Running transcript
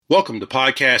Welcome to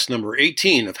podcast number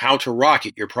 18 of How to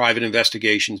Rocket Your Private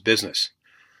Investigations Business.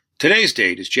 Today's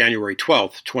date is January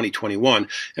 12th, 2021,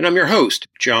 and I'm your host,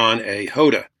 John A.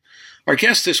 Hoda. Our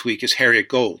guest this week is Harriet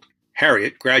Gold.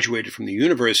 Harriet graduated from the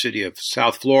University of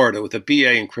South Florida with a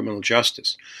BA in criminal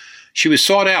justice. She was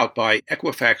sought out by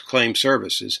Equifax Claim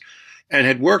Services and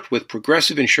had worked with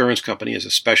Progressive Insurance Company as a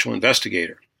special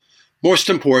investigator.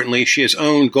 Most importantly, she has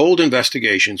owned Gold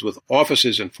Investigations with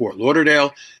offices in Fort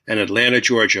Lauderdale and Atlanta,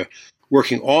 Georgia,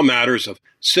 working all matters of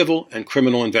civil and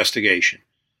criminal investigation.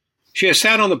 She has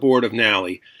sat on the board of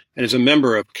NALI and is a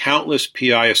member of countless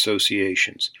PI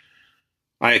associations.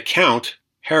 I account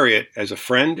Harriet as a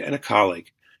friend and a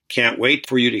colleague. Can't wait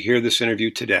for you to hear this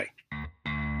interview today.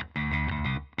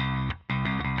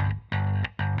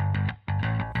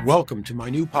 Welcome to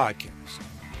my new podcast,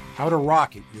 How to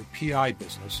Rocket Your PI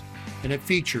Business, and it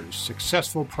features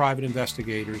successful private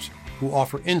investigators who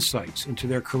offer insights into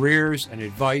their careers and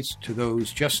advice to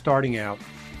those just starting out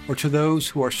or to those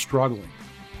who are struggling.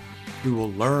 We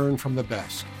will learn from the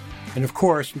best. And of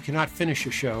course, we cannot finish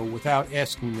a show without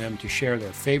asking them to share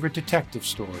their favorite detective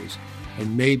stories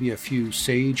and maybe a few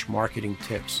sage marketing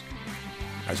tips.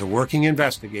 As a working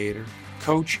investigator,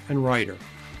 coach, and writer,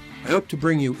 I hope to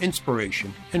bring you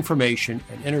inspiration, information,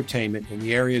 and entertainment in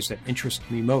the areas that interest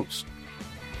me most.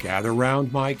 Gather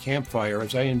round my campfire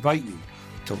as I invite you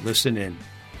to listen in.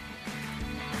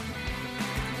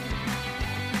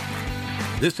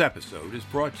 This episode is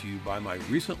brought to you by my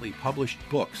recently published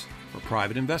books for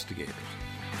private investigators.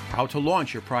 How to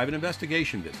launch your private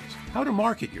investigation business, how to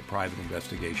market your private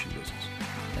investigation business,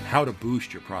 and how to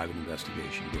boost your private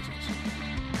investigation business.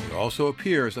 It also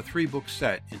appears a 3-book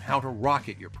set in How to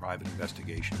Rocket Your Private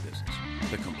Investigation Business,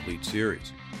 the complete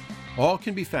series. All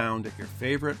can be found at your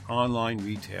favorite online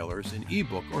retailers in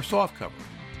ebook or softcover.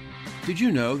 Did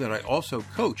you know that I also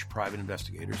coach private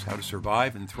investigators how to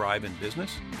survive and thrive in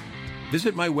business?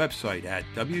 Visit my website at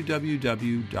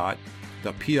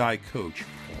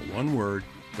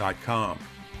www.thepicoach.com.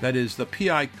 That is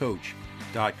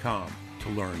thepicoach.com to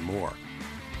learn more.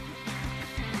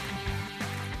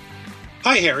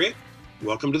 Hi, Harriet.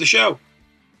 Welcome to the show.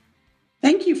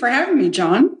 Thank you for having me,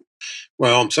 John.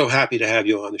 Well, I'm so happy to have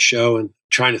you on the show and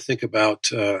trying to think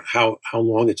about how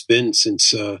long it's been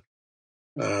since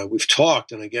we've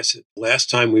talked. And I guess last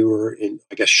time we were in,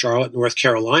 Charlotte, North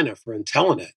Carolina for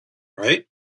Intelenet, right?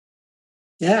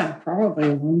 Yeah,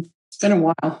 probably. It's been a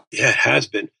while. Yeah, it has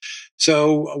been.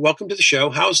 So welcome to the show.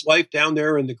 How's life down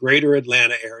there in the greater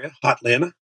Atlanta area,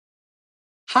 Hotlanta?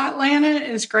 Hotlanta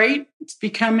is great. It's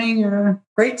becoming a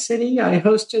great city. I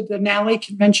hosted the NALI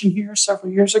convention here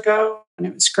several years ago, and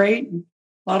it was great. And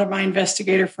a lot of my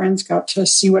investigator friends got to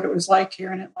see what it was like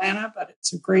here in Atlanta, but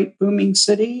it's a great booming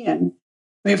city, and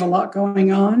we have a lot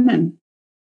going on. And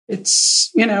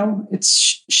it's, a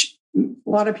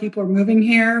lot of people are moving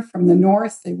here from the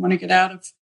north. They want to get out of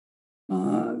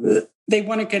the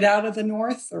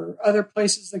north or other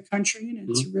places of the country, and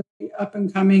it's a really up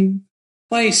and coming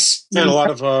place. And a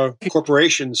lot of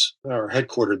corporations are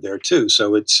headquartered there too.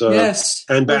 So it's yes,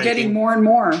 and we're getting more and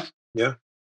more. Yeah,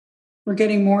 we're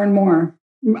getting more and more.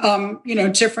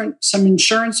 Some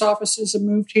insurance offices have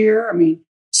moved here. I mean,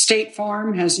 State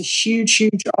Farm has a huge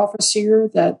office here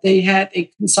that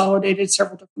they consolidated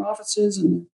several different offices,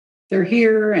 and they're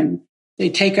here, and they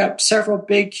take up several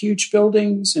big, huge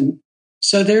buildings, and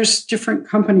so there's different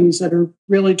companies that are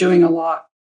really doing a lot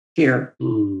here.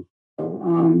 Mm. So,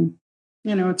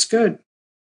 it's good.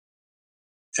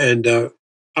 And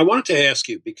I wanted to ask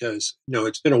you because,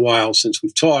 it's been a while since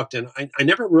we've talked, and I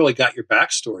never really got your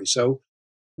backstory. So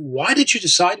why did you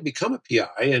decide to become a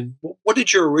PI, and what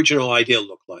did your original idea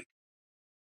look like?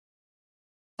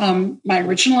 My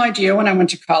original idea when I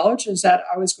went to college is that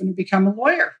I was going to become a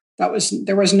lawyer.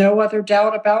 There was no other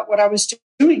doubt about what I was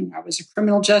doing. I was a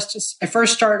criminal justice. I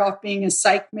first started off being a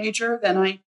psych major. Then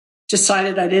I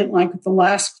decided I didn't like the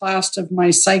last class of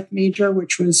my psych major,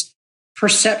 which was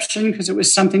perception, because it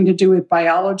was something to do with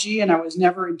biology, and I was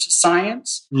never into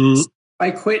science. Mm-hmm. So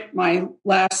I quit my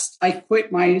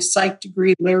psych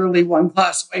degree literally one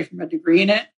class away from a degree in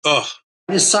it. Ugh.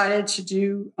 I decided to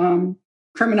do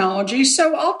criminology.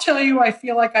 So I'll tell you, I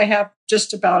feel like I have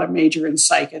just about a major in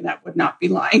psych, and that would not be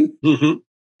lying. Mm-hmm.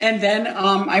 And then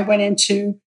I went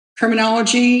into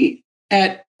criminology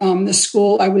at the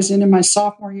school I was in my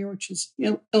sophomore year, which is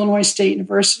Illinois State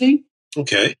University.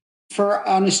 Okay.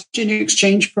 On a student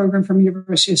exchange program from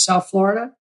University of South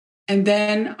Florida. And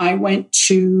then I went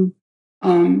to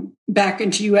back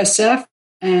into USF,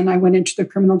 and I went into the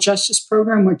criminal justice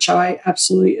program, which I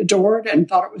absolutely adored and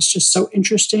thought it was just so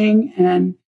interesting.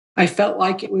 And I felt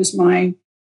like it was my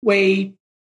way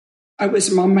I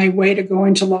was on my way to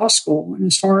going to law school. And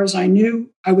as far as I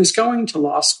knew, I was going to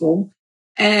law school.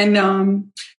 And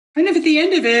kind of at the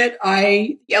end of it,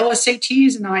 the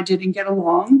LSATs and I didn't get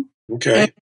along. Okay.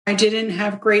 And I didn't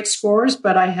have great scores,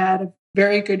 but I had a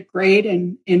very good grade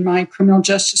in my criminal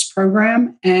justice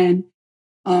program. And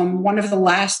one of the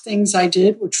last things I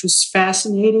did, which was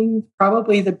fascinating,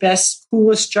 probably the best,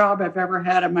 coolest job I've ever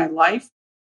had in my life,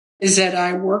 is that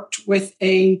I worked with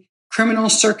a criminal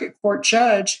circuit court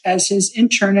judge as his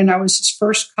intern, and I was his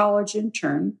first college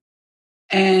intern.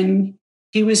 And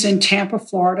he was in Tampa,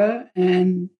 Florida,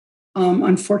 and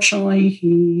unfortunately,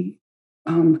 he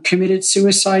committed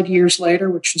suicide years later,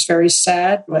 which was very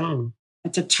sad. But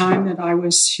at the time that I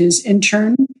was his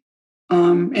intern in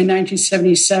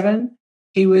 1977,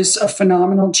 he was a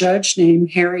phenomenal judge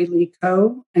named Harriet,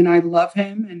 and I love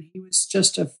him. And he was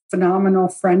just a phenomenal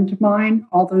friend of mine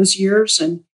all those years.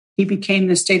 And he became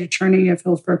the state attorney of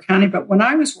Hillsborough County. But when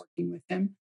I was working with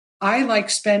him, I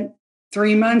spent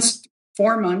 3 months,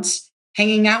 4 months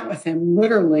hanging out with him,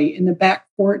 literally in the back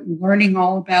court and learning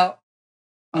all about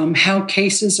how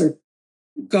cases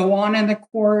go on in the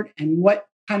court and what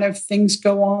kind of things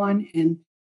go on, and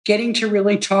getting to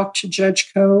really talk to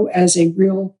Judge Coe as a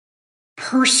real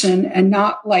person and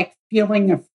not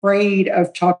feeling afraid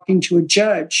of talking to a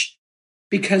judge,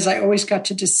 because I always got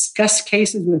to discuss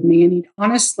cases with me and he'd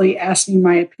honestly ask me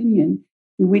my opinion.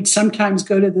 We'd sometimes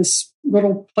go to this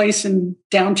little place in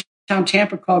downtown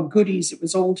Tampa called Goodies. It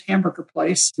was old hamburger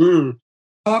place.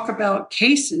 Talk about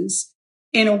cases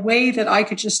in a way that I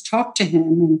could just talk to him.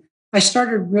 And I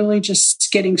started really just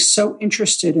getting so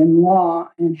interested in law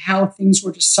and how things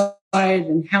were decided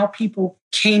and how people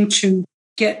came to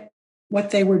get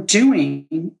what they were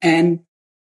doing. And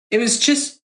it was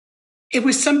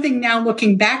something. Now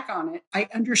looking back on it, I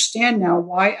understand now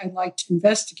why I liked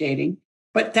investigating,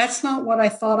 but that's not what I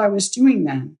thought I was doing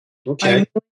then. Okay.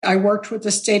 I worked with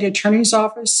the state attorney's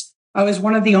office. I was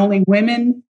one of the only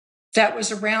women that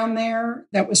was around there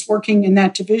that was working in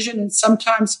that division. And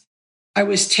sometimes I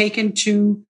was taken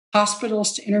to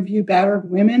hospitals to interview battered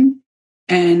women.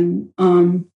 And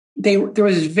there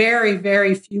was very,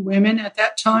 very few women at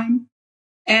that time.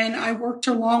 And I worked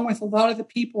along with a lot of the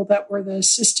people that were the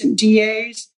assistant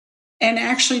DAs and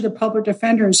actually the public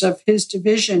defenders of his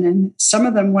division. And some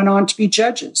of them went on to be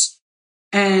judges.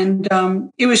 And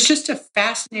it was just a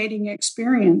fascinating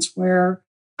experience where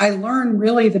I learned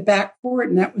really the back court,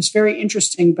 and that was very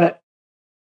interesting. But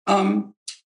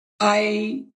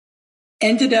I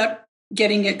ended up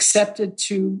getting accepted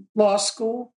to law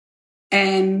school,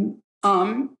 and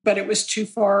but it was too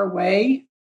far away,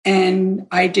 and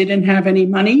I didn't have any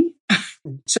money,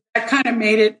 so that kind of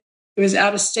made it. It was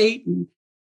out of state, and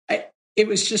it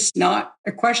was just not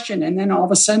a question. And then all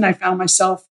of a sudden, I found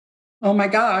myself, oh my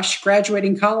gosh,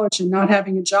 graduating college and not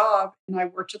having a job. And I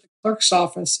worked at the clerk's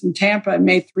office in Tampa and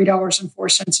made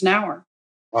 $3.04 an hour.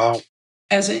 Wow.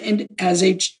 As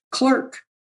a clerk.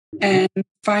 And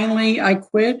finally I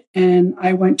quit and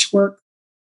I went to work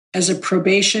as a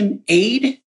probation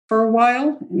aide for a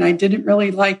while. And I didn't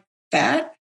really like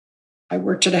that. I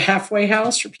worked at a halfway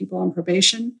house for people on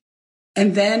probation.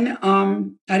 And then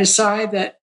I decided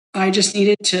that I just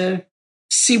needed to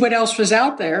see what else was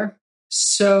out there.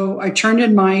 So I turned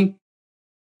in my,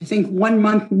 1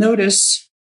 month notice,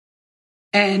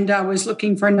 and I was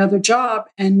looking for another job.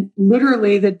 And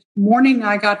literally the morning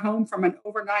I got home from an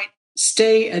overnight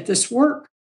stay at this work,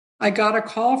 I got a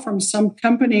call from some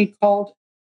company called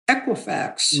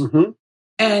Equifax.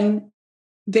 And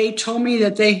they told me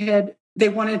that they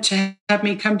wanted to have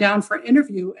me come down for an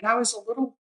interview. And I was a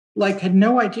little had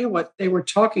no idea what they were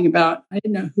talking about. I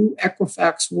didn't know who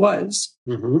Equifax was.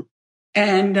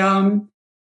 And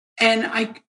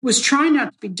I was trying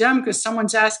not to be dumb because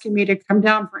someone's asking me to come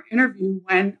down for an interview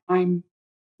when I'm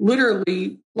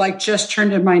literally just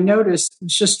turned in my notice. It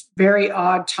was just very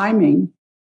odd timing.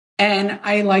 And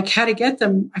I had to get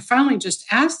them. I finally just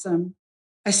asked them,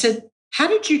 I said, how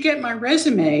did you get my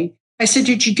resume? I said,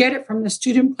 did you get it from the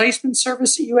student placement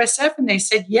service at USF? And they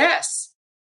said, yes,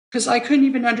 because I couldn't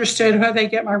even understand how they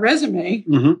get my resume.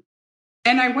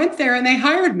 And I went there and they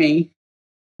hired me.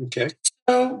 Okay.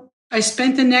 So I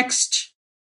spent the next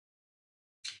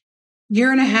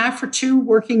year and a half or two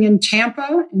working in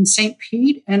Tampa and St.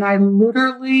 Pete, and I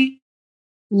literally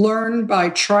learned by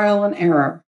trial and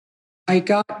error. I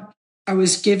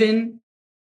was given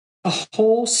a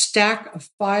whole stack of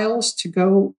files to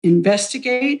go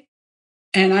investigate,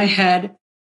 and I had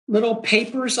little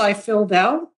papers I filled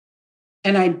out,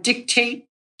 and I dictate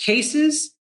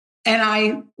cases, and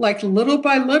I, little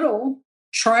by little,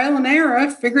 trial and error,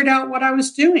 figured out what I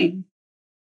was doing.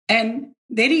 And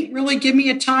they didn't really give me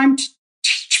a time to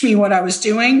teach teach me what I was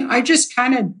doing. I just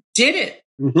kind of did it.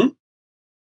 Mm-hmm.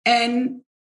 And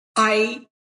I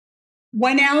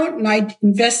went out and I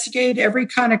investigated every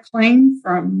kind of claim,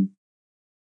 from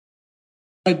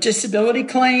a disability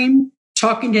claim,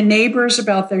 talking to neighbors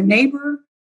about their neighbor.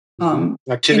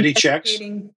 Activity checks.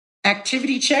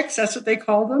 Activity checks, that's what they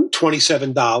call them.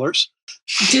 $27.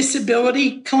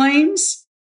 Disability claims.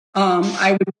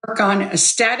 I would work on a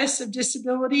status of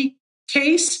disability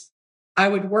case. I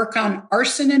would work on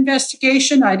arson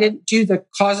investigation. I didn't do the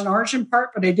cause and origin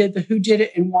part, but I did the who did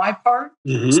it and why part.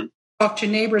 Mm-hmm. Talk to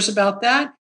neighbors about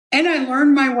that. And I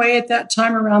learned my way at that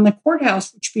time around the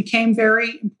courthouse, which became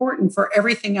very important for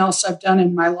everything else I've done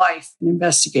in my life in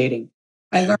investigating.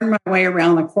 I learned my way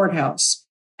around the courthouse,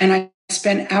 and I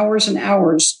spent hours and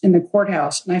hours in the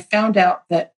courthouse. And I found out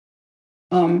that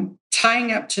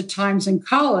tying up to times in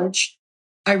college,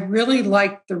 I really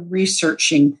liked the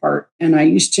researching part. And I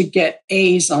used to get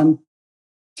A's on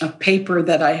a paper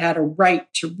that I had to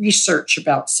write to research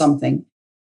about something,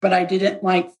 but I didn't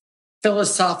like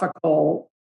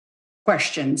philosophical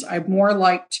questions. I more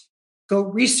liked go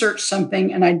research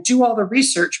something, and I do all the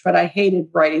research, but I hated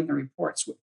writing the reports,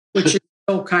 which is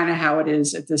still kind of how it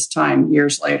is at this time,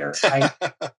 years later. I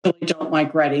really don't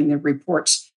like writing the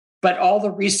reports, but all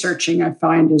the researching I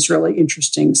find is really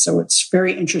interesting. So it's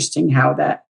very interesting how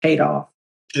that paid off.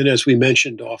 And as we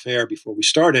mentioned off air before we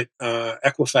started,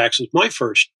 Equifax was my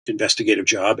first investigative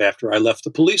job after I left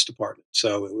the police department.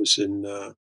 So it was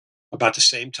in about the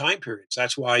same time period. So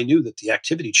that's why I knew that the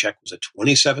activity check was a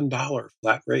 $27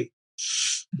 flat rate.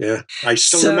 Yeah, I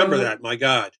still remember that. My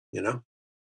God,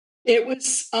 It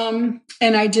was, and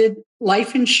I did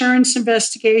life insurance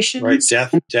investigations. Right,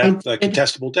 death,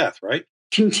 contestable death, right?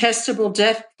 Contestable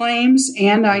death claims,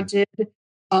 and I did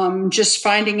just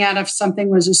finding out if something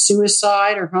was a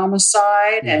suicide or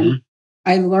homicide. Mm-hmm. And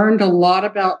I learned a lot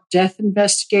about death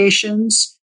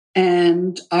investigations,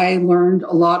 and I learned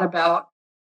a lot about,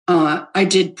 I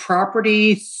did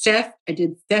property theft. I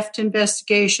did theft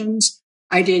investigations.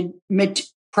 I did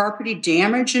property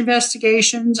damage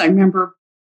investigations. I remember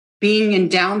being in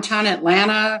downtown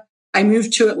Atlanta. I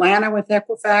moved to Atlanta with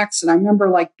Equifax, and I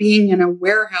remember being in a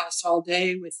warehouse all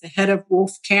day with the head of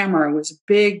Wolf Camera. It was a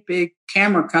big, big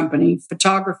camera company,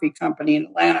 photography company in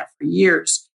Atlanta for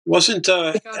years. Wasn't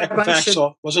Equifax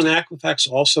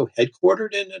also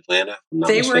headquartered in Atlanta?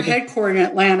 They were headquartered in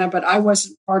Atlanta, but I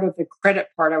wasn't part of the credit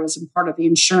part. I was in part of the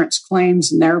insurance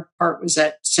claims, and their part was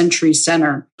at Century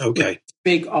Center. Okay.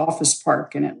 Big office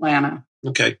park in Atlanta.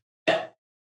 Okay.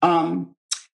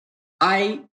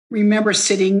 I remember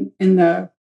sitting in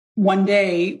one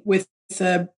day with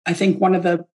I think one of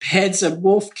the heads of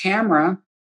Wolf Camera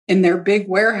in their big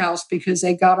warehouse, because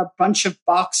they got a bunch of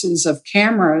boxes of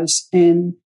cameras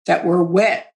that were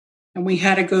wet. And we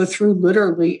had to go through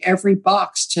literally every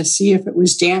box to see if it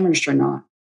was damaged or not.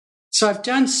 So I've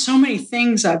done so many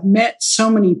things. I've met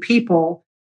so many people.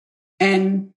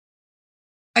 And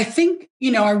I think,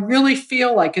 I really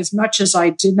feel like, as much as I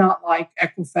did not like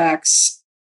Equifax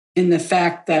in the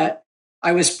fact that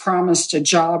I was promised a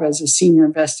job as a senior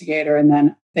investigator, and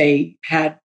then they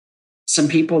had some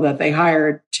people that they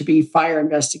hired to be fire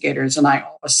investigators, and I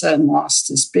all of a sudden lost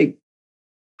this big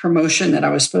promotion that I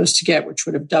was supposed to get, which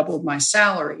would have doubled my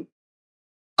salary.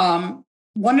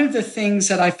 One of the things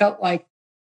that I felt like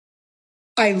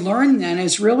I learned then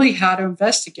is really how to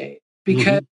investigate,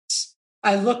 because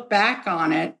I look back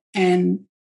on it, and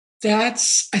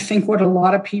that's, I think, what a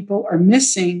lot of people are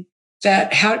missing.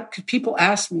 That could people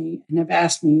ask me, and have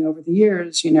asked me over the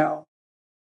years,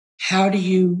 how do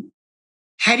you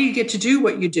get to do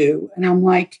what you do? And I'm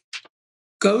like,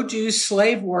 go do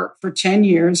slave work for 10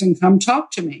 years and come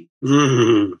talk to me.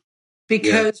 Mm-hmm.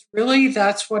 Because really,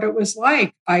 that's what it was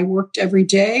like. I worked every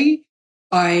day.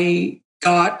 I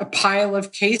got a pile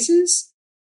of cases.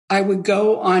 I would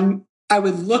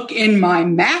look in my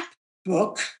map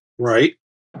book. Right.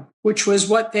 Which was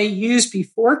what they used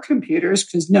before computers,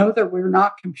 because there were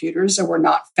not computers. There were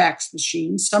not fax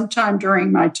machines. Sometime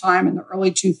during my time in the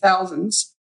early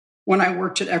 2000s, when I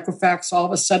worked at Equifax, all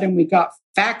of a sudden we got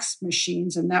fax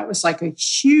machines, and that was like a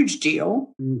huge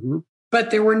deal. Mm-hmm.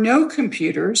 But there were no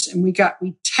computers, and we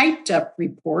typed up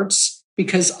reports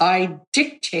because I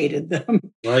dictated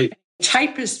them. Right. The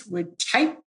typist would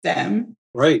type them.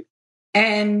 Right.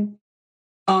 And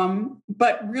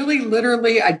but really,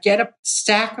 literally, I'd get a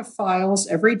stack of files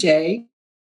every day. It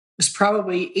was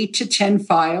probably 8 to 10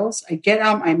 files. I'd get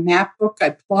out my map book.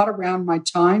 I'd plot around my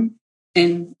time.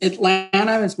 And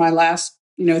Atlanta was my last,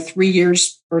 3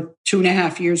 years or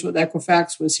 2.5 years with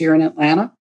Equifax was here in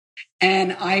Atlanta.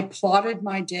 And I plotted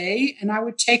my day, and I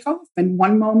would take off. And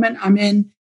one moment I'm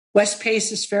in West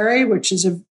Paces Ferry, which is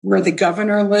a where the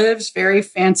governor lives, very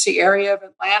fancy area of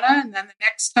Atlanta. And then the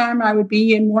next time I would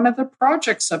be in one of the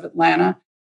projects of Atlanta.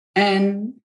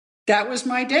 And that was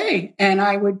my day. And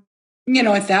I would,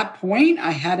 at that point,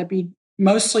 I had to be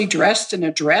mostly dressed in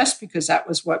a dress because that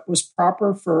was what was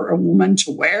proper for a woman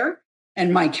to wear.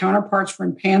 And my counterparts were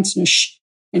in pants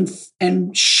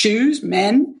and shoes,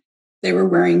 men. They were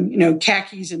wearing,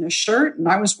 khakis and a shirt, and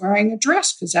I was wearing a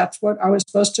dress because that's what I was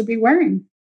supposed to be wearing.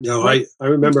 I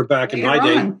remember back in my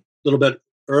day, a little bit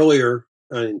earlier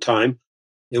in time,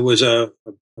 it was a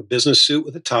business suit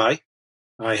with a tie.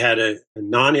 I had a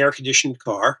non-air conditioned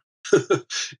car.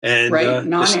 And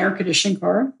non-air conditioned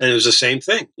car. And it was the same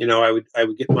thing. I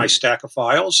would get my stack of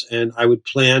files and I would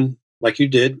plan like you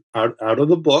did out of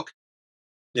the book,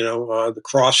 the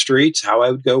cross streets, how I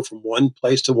would go from one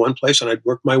place to one place, and I'd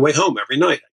work my way home every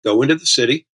night. I'd go into the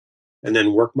city and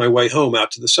then work my way home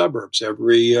out to the suburbs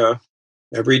every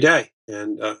day.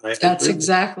 And that's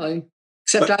exactly.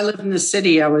 Except I lived in the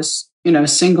city. I was,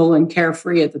 single and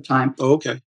carefree at the time. Oh,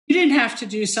 okay. You didn't have to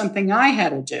do something I had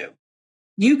to do.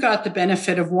 You got the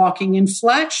benefit of walking in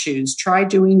flat shoes. Try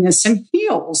doing this in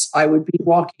heels. I would be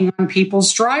walking on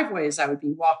people's driveways. I would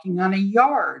be walking on a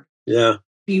yard. Yeah.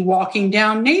 Be walking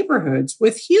down neighborhoods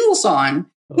with heels on,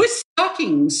 with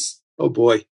stockings. Oh,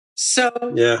 boy. So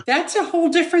that's a whole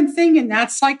different thing. And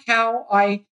that's like how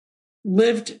I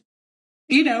lived,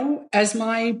 as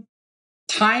my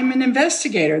time an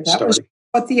investigator. That was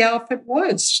what the outfit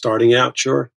was. Starting out,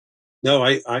 sure. No,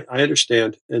 I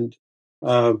understand. And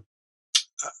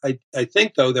I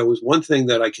think, though, there was one thing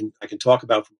that I can talk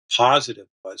about from positive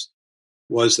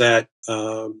was that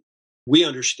we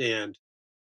understand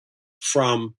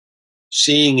from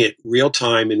seeing it real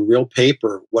time in real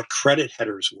paper what credit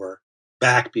headers were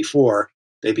back before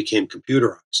they became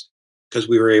computerized, because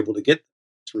we were able to get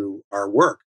through our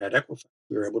work at Equifax.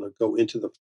 We were able to go into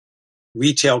the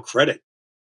retail credit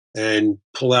and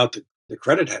pull out the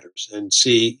credit headers and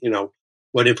see,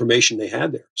 what information they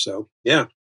had there. So, yeah.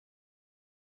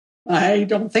 I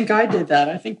don't think I did that.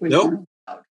 I think we weren't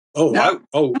allowed.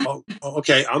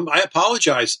 Okay. I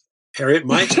apologize, Harriet.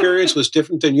 My experience was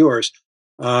different than yours.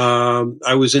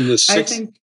 I was in the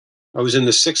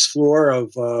sixth floor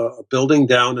of a building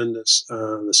down in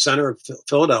the center of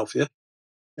Philadelphia,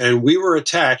 and we were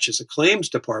attached as a claims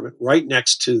department right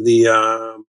next to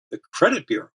the credit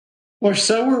bureau. Well,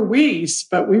 so were we,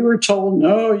 but we were told,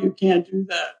 no, you can't do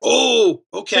that. Oh,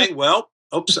 okay. Well,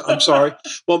 oops, I'm sorry.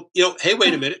 Well, hey,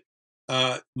 wait a minute.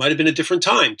 Might have been a different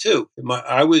time too.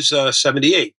 I was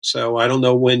 78, so I don't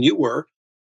know when you were,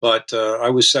 but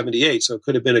I was 78, so it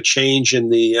could have been a change in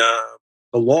the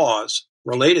laws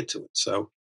related to it. So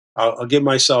I'll give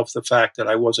myself the fact that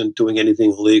I wasn't doing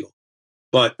anything illegal,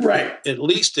 but at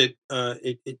least years. I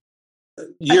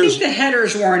think the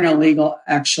headers weren't illegal,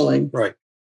 actually. Right.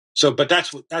 So, but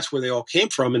that's where they all came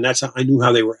from, and that's how I knew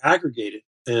how they were aggregated,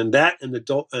 and that and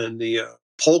the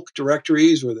Polk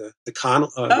directories or the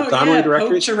Donnelly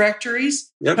directories. Polk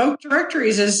directories. Yep. Polk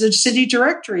directories is the city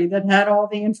directory that had all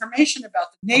the information about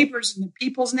the neighbors and the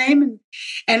people's name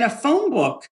and a phone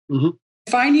book. Mm-hmm.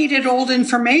 If I needed old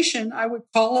information, I would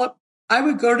go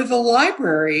to the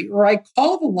library, or I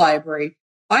call the library.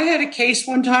 I had a case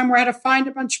one time where I had to find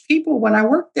a bunch of people when I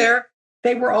worked there.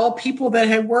 They were all people that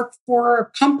had worked for a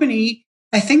company.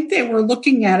 I think they were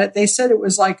looking at it. They said it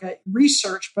was like a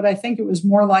research, but I think it was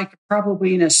more like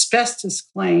probably an asbestos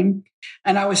claim.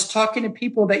 And I was talking to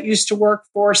people that used to work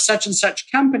for such and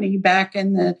such company back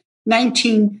in the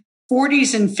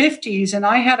 1940s and 50s. And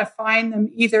I had to find them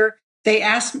either they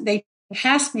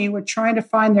tasked me with trying to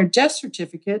find their death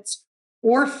certificates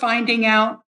or finding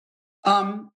out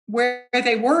where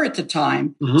they were at the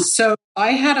time. Mm-hmm. So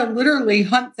I had to literally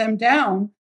hunt them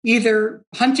down, either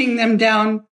hunting them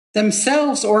down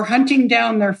themselves or hunting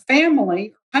down their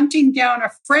family, hunting down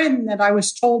a friend that I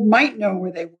was told might know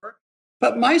where they were.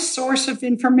 But my source of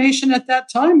information at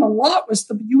that time, a lot, was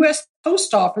the U.S.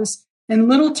 Post Office in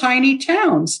little tiny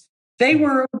towns. They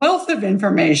were a wealth of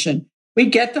information.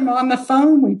 We'd get them on the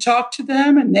phone, we'd talk to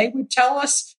them, and they would tell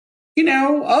us,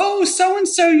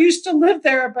 so-and-so used to live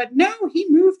there, but no, he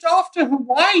moved off to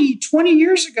Hawaii 20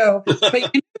 years ago.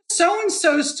 But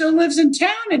so-and-so still lives in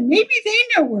town, and maybe they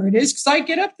know where it is, because I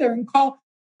get up there and call,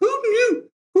 who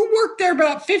worked there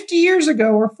about 50 years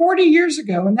ago or 40 years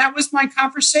ago? And that was my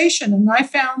conversation. And I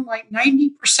found like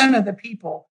 90% of the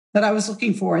people that I was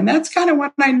looking for. And that's kind of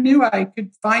when I knew I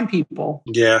could find people.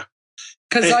 Yeah.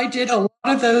 Because I did a lot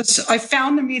of those. I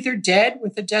found them either dead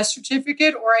with a death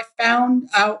certificate, or I found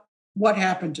out what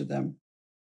happened to them.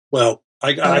 Well,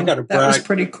 I got to brag. That was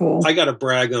pretty cool. I got to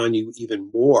brag on you even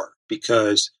more,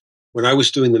 because when I was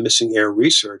doing the missing heir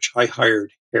research, I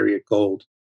hired Harriet Gold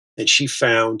and she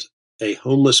found a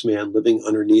homeless man living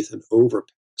underneath an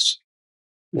overpass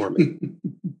for me.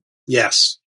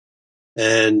 Yes.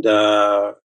 And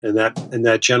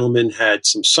that gentleman had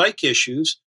some psych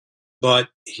issues, but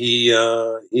he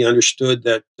understood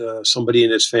that somebody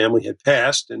in his family had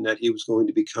passed and that he was going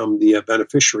to become the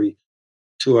beneficiary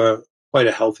to quite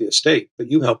a healthy estate.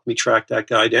 But you helped me track that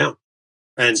guy down.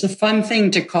 And it's a fun thing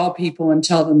to call people and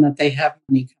tell them that they have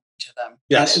money coming to them.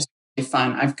 Yes. That is really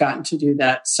fun. I've gotten to do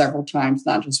that several times,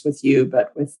 not just with you,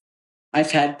 but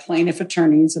I've had plaintiff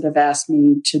attorneys that have asked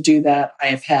me to do that.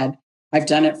 I've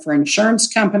done it for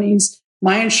insurance companies.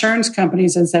 My insurance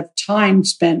companies have time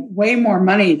spent way more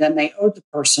money than they owed the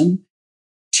person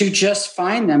to just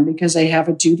find them because they have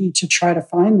a duty to try to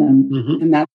find them. Mm-hmm.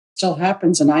 And that still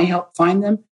happens. And I help find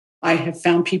them. I have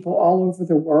found people all over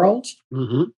the world.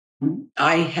 Mm-hmm.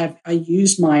 I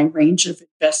use my range of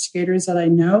investigators that I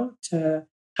know to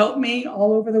help me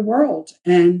all over the world.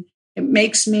 And it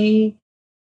makes me,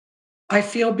 I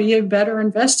feel, be a better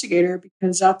investigator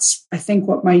because that's, I think,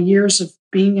 what my years of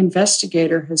being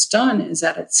investigator has done is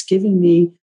that it's given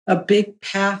me a big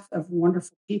path of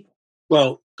wonderful people.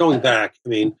 Well, going back, I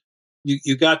mean,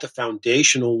 you got the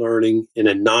foundational learning in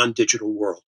a non-digital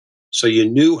world. So you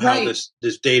knew how Right.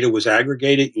 this data was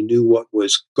aggregated. You knew what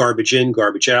was garbage in,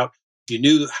 garbage out. You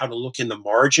knew how to look in the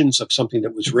margins of something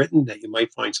that was written, that you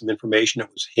might find some information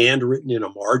that was handwritten in a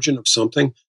margin of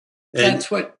something. And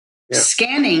that's what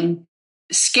scanning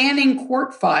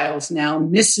court files now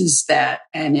misses that.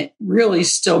 And it really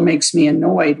still makes me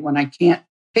annoyed when I can't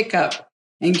pick up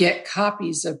and get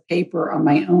copies of paper on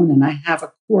my own. And I have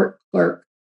a court clerk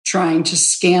trying to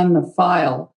scan the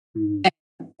file. And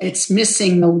it's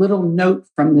missing the little note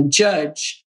from the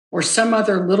judge or some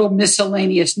other little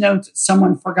miscellaneous note that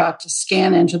someone forgot to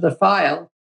scan into the file.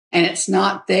 And it's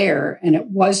not there. And it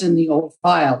was in the old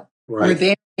file. Right. Or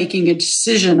they're making a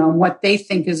decision on what they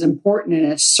think is important.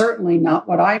 And it's certainly not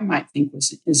what I might think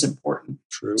is important.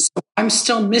 True. So I'm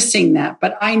still missing that,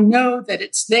 but I know that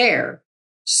it's there.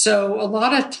 So a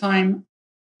lot of time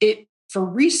for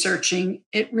researching,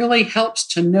 it really helps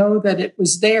to know that it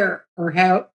was there or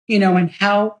how,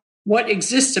 and what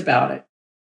exists about it.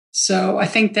 So I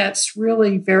think that's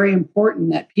really very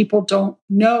important that people don't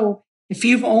know. If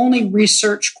you've only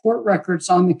researched court records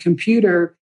on the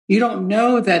computer, you don't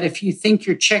know that if you think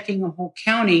you're checking a whole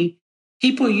county,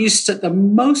 people used to, the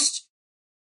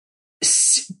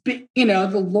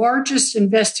largest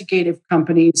investigative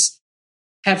companies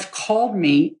have called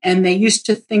me, and they used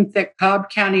to think that Cobb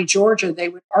County, Georgia, they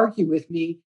would argue with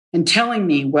me and telling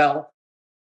me, well,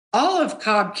 all of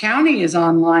Cobb County is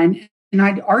online. And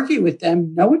I'd argue with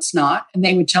them, no, it's not. And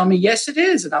they would tell me, yes, it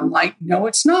is. And I'm like, no,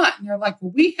 it's not. And they're like,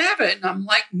 well, we have it. And I'm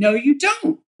like, no, you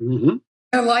don't. Mm-hmm.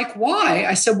 They're like, why?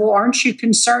 I said, well, aren't you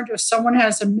concerned if someone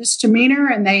has a misdemeanor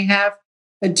and they have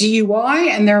a DUI?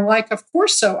 And they're like, of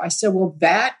course so. I said, well,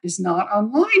 that is not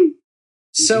online.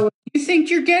 Mm-hmm. So if you think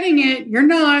you're getting it, you're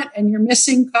not, and you're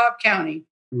missing Cobb County.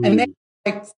 Mm-hmm. And they're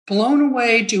like blown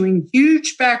away doing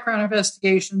huge background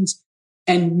investigations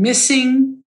and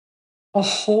missing a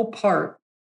whole part.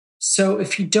 So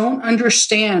if you don't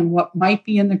understand what might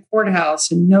be in the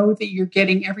courthouse and know that you're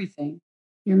getting everything,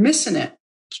 you're missing it.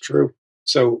 It's true.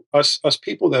 So us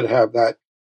people that have that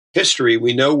history,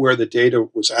 we know where the data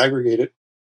was aggregated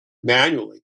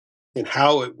manually and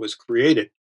how it was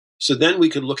created. So then we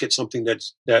could look at something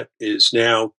that is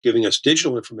now giving us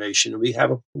digital information, and we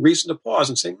have a reason to pause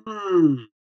and say,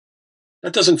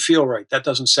 that doesn't feel right. That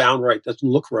doesn't sound right. Doesn't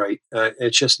look right.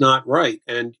 It's just not right.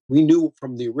 And we knew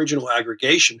from the original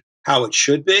aggregation how it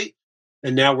should be,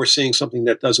 and now we're seeing something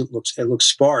that doesn't look. It looks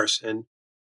sparse, and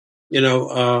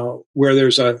where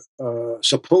there's a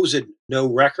supposed no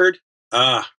record.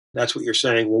 That's what you're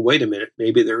saying. Well, wait a minute.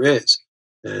 Maybe there is.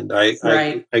 And I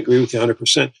agree with you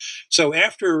 100%. So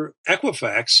after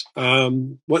Equifax,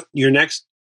 what your next?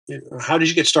 How did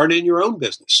you get started in your own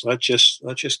business? Let's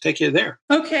just take you there.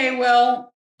 Okay.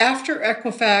 Well, after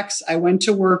Equifax, I went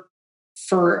to work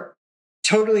for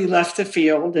totally left the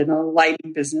field in a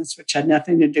lighting business, which had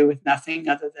nothing to do with nothing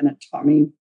other than it taught me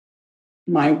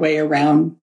my way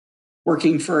around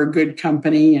working for a good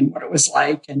company and what it was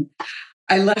like. And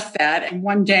I left that. And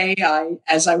one day,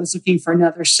 as I was looking for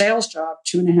another sales job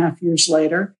 2.5 years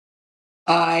later,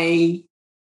 I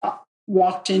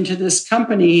walked into this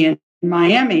company in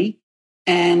Miami,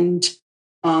 and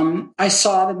I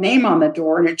saw the name on the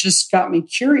door, and it just got me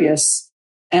curious.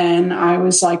 And I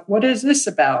was like, what is this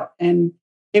about? And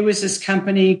it was this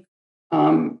company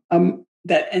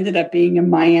that ended up being a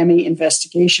Miami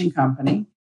investigation company.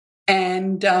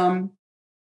 And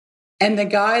the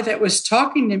guy that was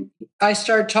talking to me, I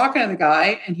started talking to the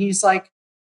guy, and he's like,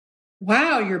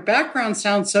 wow, your background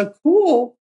sounds so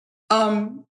cool.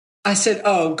 I said,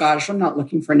 oh gosh, I'm not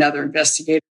looking for another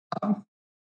investigator job.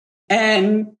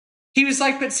 And he was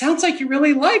like, but it sounds like you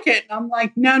really like it. And I'm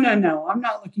like, no, no, no, I'm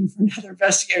not looking for another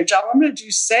investigator job. I'm going to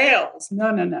do sales.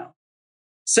 No, no, no.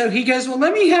 So he goes, well,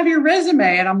 let me have your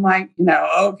resume. And I'm like,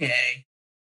 okay.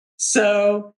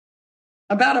 So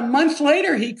about a month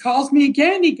later, he calls me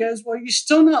again. He goes, well, you're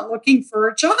still not looking for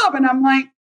a job. And I'm like,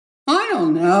 I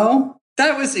don't know.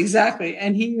 That was exactly.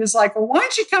 And he was like, well, why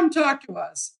don't you come talk to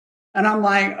us? And I'm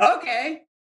like, okay.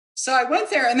 So I went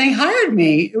there and they hired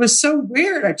me. It was so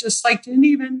weird. I just didn't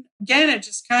even, again, it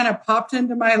just kind of popped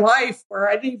into my life where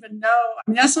I didn't even know. I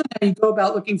mean, that's not how you go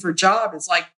about looking for a job. It's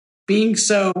like being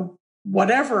so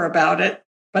whatever about it.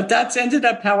 But that's ended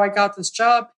up how I got this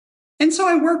job. And so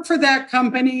I worked for that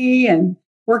company and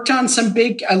worked on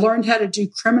I learned how to do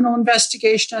criminal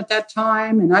investigation at that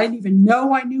time. And I didn't even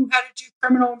know I knew how to do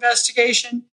criminal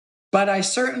investigation, but I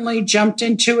certainly jumped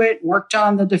into it, worked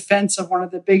on the defense of one of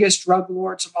the biggest drug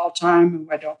lords of all time, who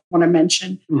I don't want to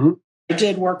mention. Mm-hmm. I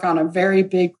did work on a very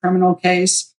big criminal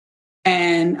case.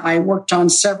 And I worked on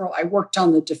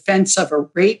the defense of a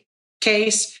rape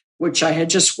case, which I had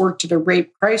just worked at a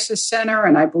rape crisis center.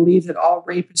 And I believe that all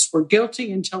rapists were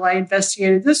guilty until I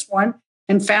investigated this one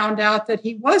and found out that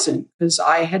he wasn't, because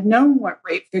I had known what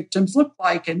rape victims looked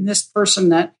like. And this person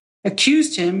that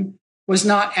accused him was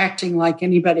not acting like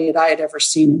anybody that I had ever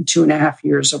seen in 2.5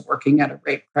 years of working at a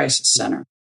rape crisis center.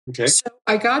 Okay. So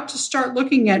I got to start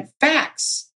looking at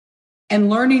facts and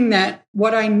learning that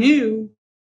what I knew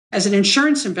as an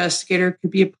insurance investigator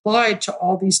could be applied to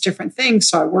all these different things.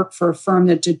 So I worked for a firm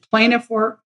that did plaintiff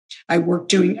work. I worked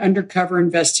doing undercover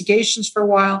investigations for a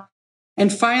while.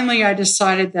 And finally, I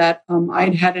decided that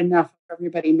I'd had enough of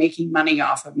everybody making money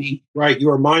off of me. Right. You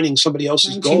were mining somebody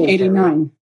else's gold.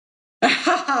 1989.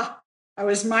 I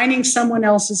was mining someone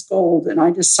else's gold, and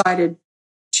I decided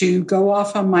to go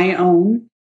off on my own.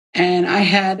 And I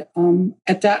had,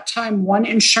 at that time, one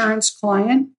insurance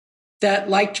client that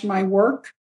liked my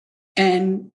work.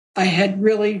 And I had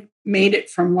really made it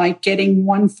from getting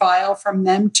one file from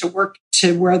them to work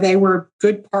to where they were a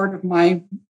good part of my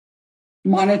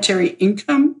monetary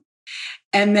income.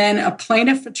 And then a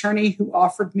plaintiff attorney who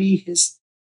offered me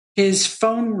his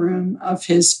phone room of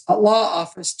his law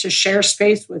office to share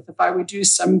space with if I would do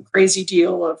some crazy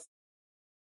deal of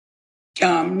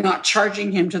not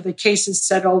charging him till the case is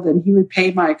settled and he would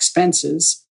pay my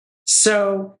expenses.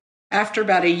 So after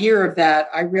about a year of that,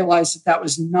 I realized that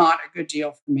was not a good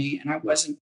deal for me.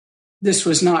 And this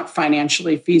was not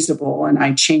financially feasible. And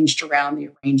I changed around the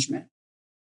arrangement.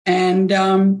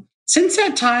 And since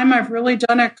that time, I've really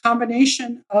done a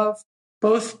combination of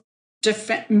both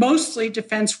mostly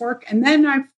defense work and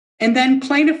then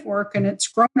plaintiff work. And it's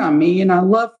grown on me. And I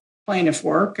love plaintiff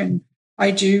work. And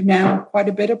I do now quite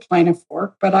a bit of plaintiff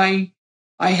work, but I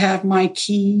have my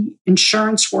key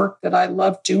insurance work that I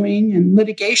love doing and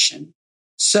litigation.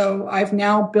 So I've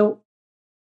now built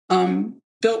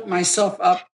myself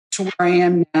up to where I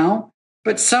am now.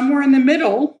 But somewhere in the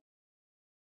middle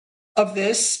of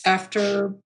this,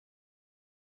 after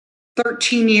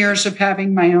 13 years of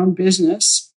having my own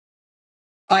business,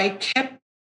 I kept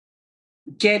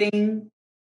getting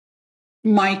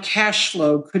my cash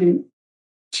flow couldn't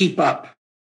keep up.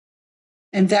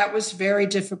 And that was very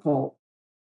difficult.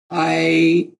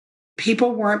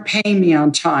 People weren't paying me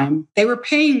on time. They were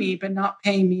paying me, but not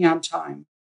paying me on time.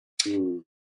 Mm.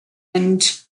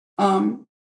 And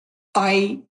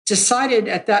I decided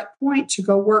at that point to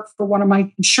go work for one of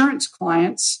my insurance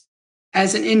clients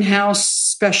as an in-house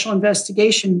special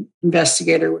investigation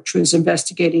investigator, which was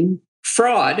investigating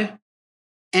fraud.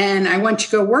 And I went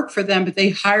to go work for them, but they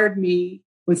hired me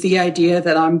with the idea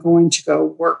that I'm going to go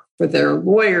work for their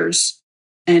lawyers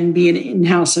and be an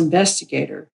in-house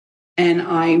investigator. And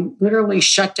I literally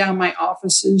shut down my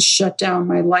offices, shut down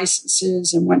my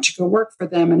licenses, and went to go work for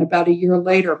them. And about a year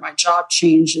later, my job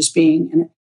changed as being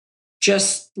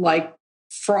just like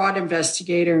fraud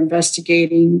investigator,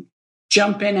 investigating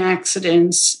jump-in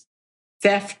accidents,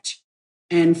 theft,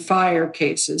 and fire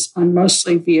cases on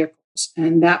mostly vehicles.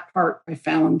 And that part I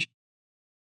found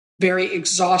very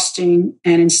exhausting.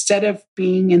 And instead of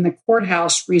being in the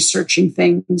courthouse researching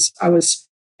things,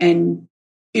 and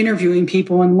interviewing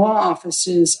people in law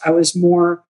offices, I was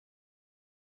more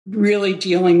really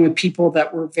dealing with people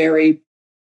that were very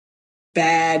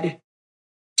bad,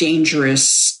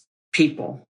 dangerous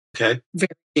people. Okay. Very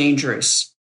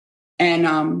dangerous.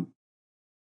 And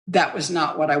that was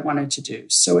not what I wanted to do.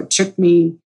 So it took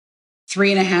me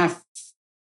 3.5,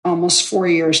 almost 4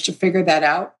 years to figure that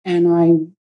out. And I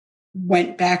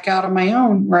went back out on my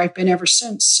own, where I've been ever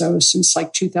since. So since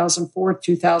like 2004,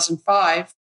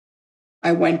 2005,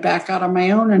 I went back out on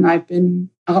my own, and I've been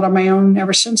out on my own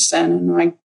ever since then. And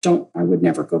I would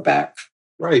never go back.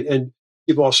 Right. And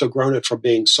you've also grown it from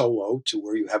being solo to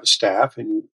where you have a staff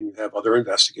and you have other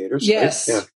investigators. Yes.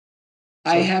 Right?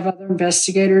 Yeah. I have other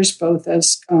investigators, both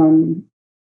as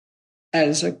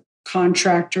a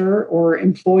contractor or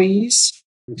employees.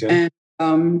 Okay.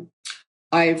 And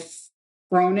I've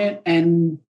grown it,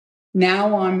 and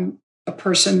now I'm a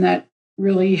person that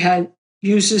really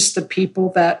uses the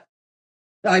people that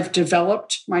I've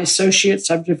developed, my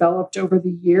associates I've developed over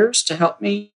the years, to help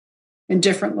me in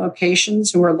different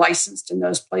locations, who are licensed in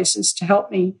those places, to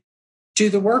help me do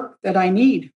the work that I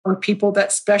need, or people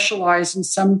that specialize in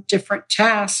some different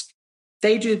task.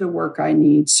 They do the work I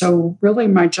need. So really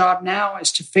my job now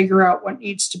is to figure out what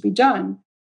needs to be done,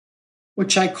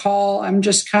 which I'm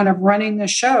just kind of running the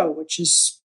show,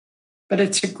 but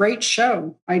it's a great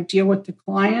show. I deal with the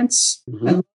clients. Mm-hmm.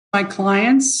 I love my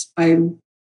clients.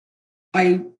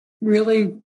 I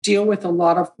really deal with a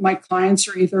lot of my clients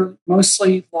are either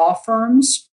mostly law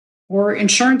firms or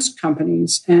insurance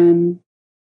companies. And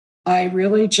I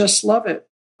really just love it.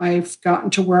 I've gotten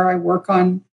to where I work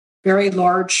on very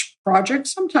large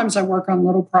projects. Sometimes I work on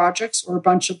little projects or a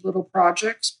bunch of little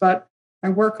projects, but I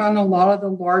work on a lot of the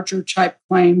larger type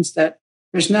claims that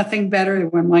there's nothing better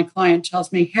than when my client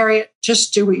tells me, Harriet,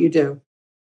 just do what you do.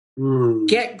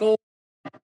 Get gold.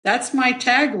 That's my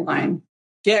tagline.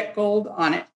 Get gold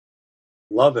on it.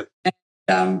 Love it.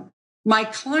 And, my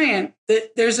client,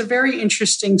 there's a very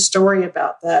interesting story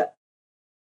about that,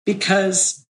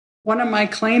 because one of my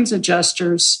claims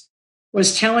adjusters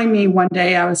was telling me one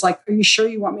day, I was like, are you sure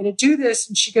you want me to do this?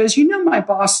 And she goes, my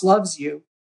boss loves you.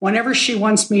 Whenever she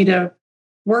wants me to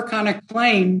work on a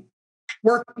claim,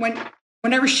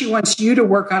 whenever she wants you to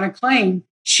work on a claim,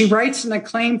 she writes in the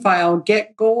claim file,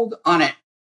 get gold on it.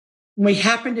 And we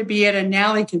happened to be at a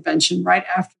NALI convention right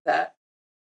after that.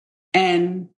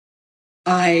 And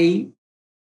I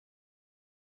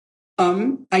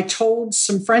told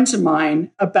some friends of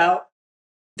mine about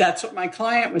that's what my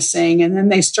client was saying. And then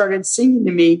they started singing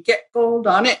to me, get gold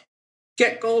on it,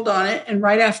 get gold on it. And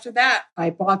right after that, I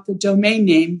bought the domain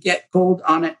name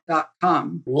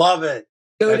getgoldonit.com. Love it.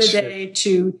 Go today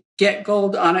to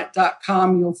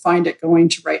getgoldonit.com. You'll find it going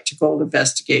to right to gold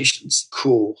investigations.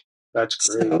 Cool. That's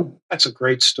great. That's a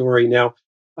great story. Now,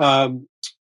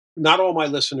 not all my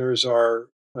listeners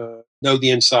know the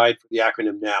inside for the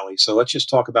acronym NALI. So let's just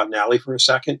talk about NALI for a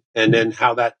second, and then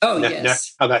how that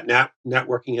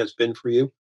networking has been for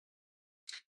you.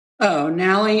 Oh,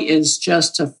 NALI is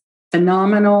just a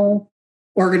phenomenal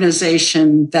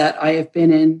organization that I have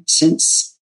been in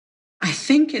since, I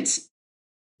think it's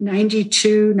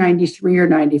 92, 93, or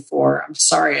 94. I'm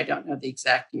sorry, I don't know the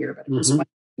exact year, but it was when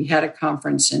we had a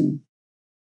conference in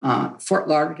Fort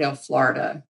Lauderdale,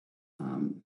 Florida,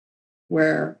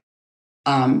 where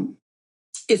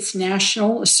it's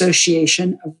National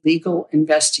Association of Legal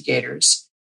Investigators.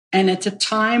 And at the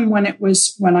time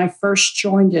when I first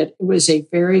joined it, it was a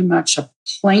very much a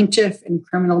plaintiff and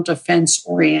criminal defense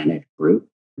oriented group.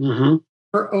 Mm-hmm.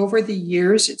 For over the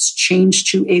years, it's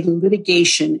changed to a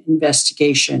litigation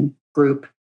investigation group,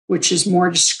 which is more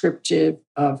descriptive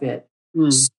of it.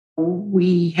 So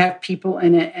we have people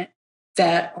in it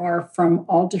that are from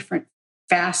all different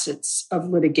facets of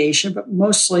litigation, but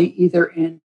mostly either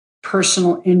in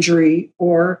personal injury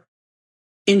or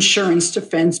insurance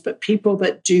defense, but people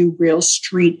that do real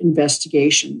street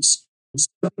investigations.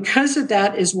 So because of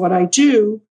that is what I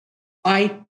do,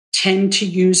 I tend to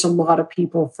use a lot of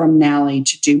people from NALI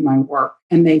to do my work,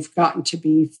 and they've gotten to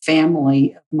be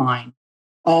family of mine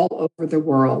all over the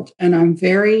world. And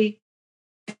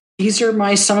these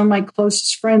are some of my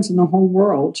closest friends in the whole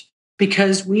world,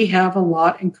 because we have a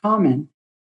lot in common.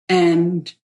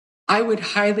 And I would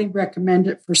highly recommend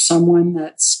it for someone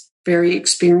that's very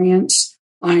experienced.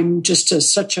 I'm just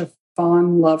such a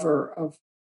fond lover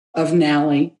of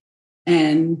NALI.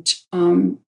 And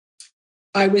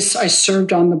I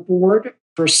served on the board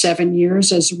for 7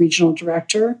 years as a regional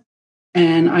director,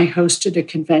 and I hosted a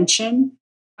convention.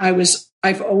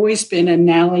 I've always been a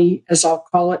NALI, as I'll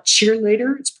call it,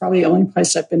 cheerleader. It's probably the only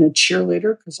place I've been a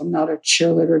cheerleader, because I'm not a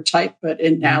cheerleader type, but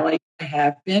in NALI I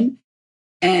have been.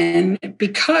 And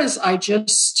because I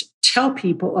just tell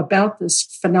people about this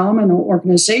phenomenal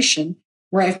organization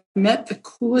where I've met the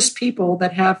coolest people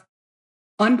that have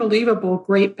unbelievable,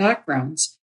 great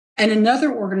backgrounds. And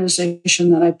another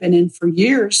organization that I've been in for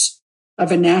years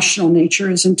of a national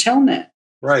nature is Intelnet.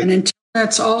 Right. And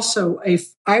That's also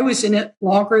I was in it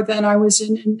longer than I was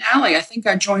in Alley. I think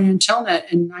I joined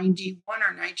Intelnet in 91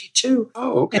 or 92.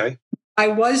 Oh, okay. And I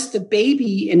was the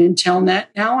baby in Intelnet.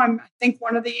 Now I think,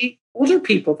 one of the older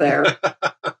people there,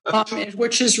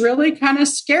 which is really kind of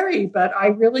scary, but I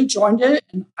really joined it.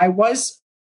 And I was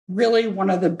really one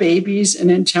of the babies in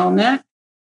Intelnet.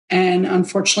 And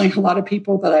unfortunately, a lot of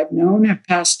people that I've known have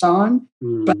passed on.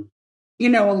 But,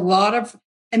 a lot of,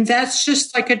 and that's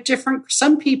just like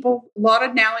some people, a lot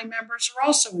of NALI members are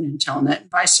also in Intelnet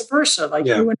and vice versa, like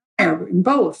you and I are in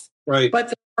both. Right.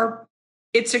 But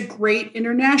it's a great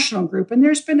international group. And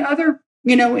there's been other,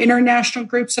 international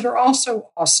groups that are also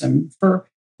awesome, for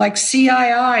like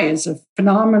CII is a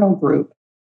phenomenal group.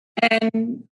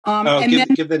 And,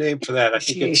 give the name for that. I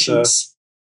think it's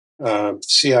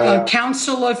CII.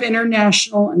 Council of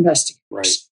International Investigators.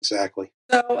 Right, exactly.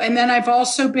 So, and then I've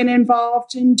also been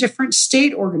involved in different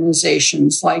state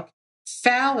organizations like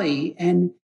FALI,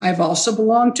 and I've also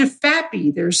belonged to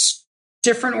FAPI. There's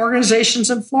different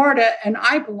organizations in Florida, and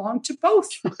I belong to both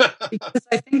because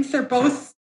I think they're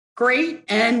both great.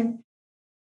 And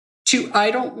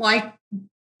I don't like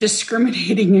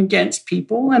discriminating against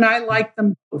people, and I like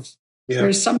them both. Yeah.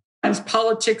 There's sometimes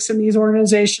politics in these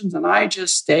organizations, and I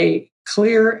just stay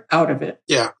clear out of it.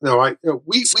 Yeah, no,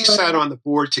 we sat on the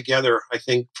board together, I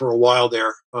think, for a while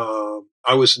there.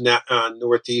 I was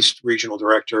Northeast Regional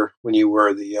Director when you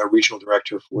were the Regional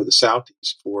Director for the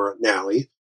Southeast for NALI,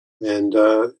 and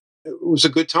it was a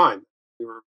good time. We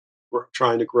were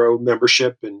trying to grow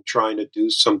membership and trying to do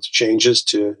some changes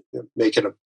to make it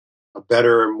a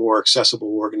better and more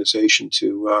accessible organization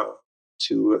to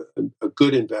a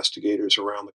good investigators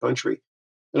around the country.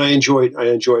 And I enjoyed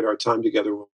our time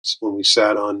together when we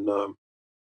sat on the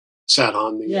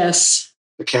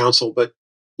council. But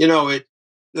the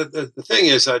thing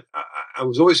is that I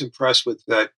was always impressed with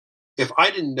that. If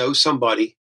I didn't know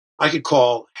somebody, I could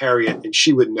call Harriet and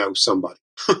she would know somebody.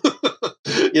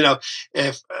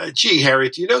 If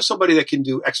Harriet, do you know somebody that can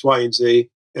do X, Y, and Z?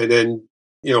 And then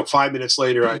 5 minutes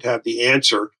later, I'd have the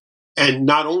answer. And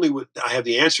not only would I have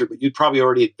the answer, but you'd probably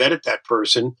already vetted that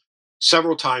person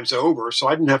several times over. So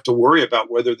I didn't have to worry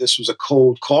about whether this was a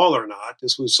cold call or not.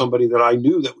 This was somebody that I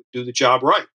knew that would do the job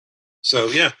right. So,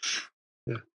 yeah.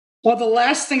 Well, the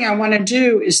last thing I want to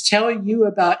do is tell you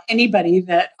about anybody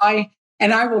that I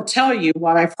will tell you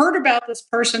what I've heard about this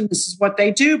person. This is what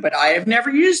they do, but I have never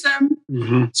used them.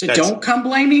 Mm-hmm. So don't come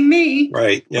blaming me.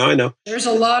 Right. Yeah, I know. There's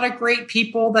a lot of great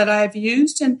people that I've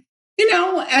used. And,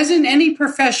 as in any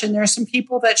profession, there are some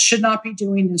people that should not be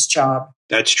doing this job.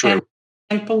 That's true.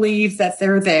 And believe that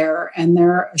they're there and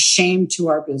they're a shame to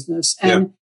our business. And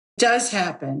it does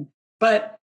happen.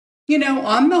 But,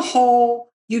 on the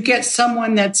whole, you get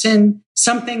someone that's in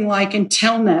something like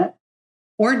Intelnet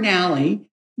or NALI,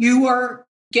 you are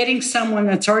getting someone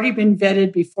that's already been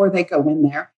vetted before they go in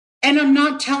there. And I'm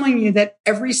not telling you that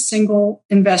every single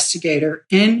investigator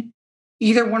in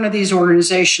either one of these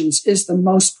organizations is the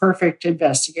most perfect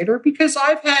investigator, because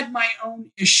I've had my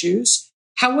own issues.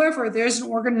 However, there's an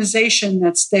organization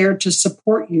that's there to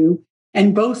support you.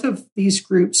 And both of these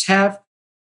groups have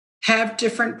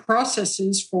different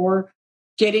processes for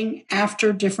getting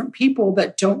after different people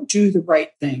that don't do the right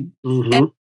thing. Mm-hmm.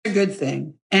 And it's a good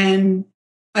thing. And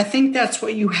I think that's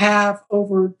what you have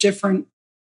over different,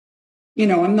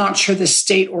 I'm not sure the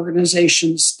state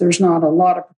organizations, there's not a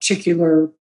lot of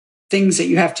particular things that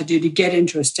you have to do to get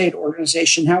into a state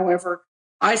organization. However,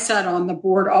 I sat on the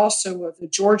board also of the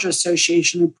Georgia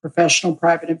Association of Professional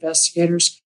Private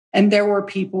Investigators, and there were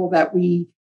people that we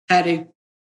had to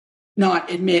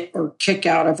not admit or kick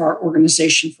out of our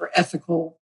organization for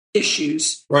ethical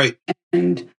issues. Right.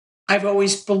 And I've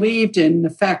always believed in the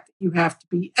fact that you have to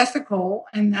be ethical,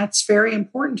 and that's very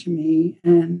important to me.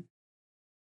 And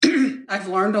I've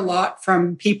learned a lot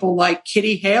from people like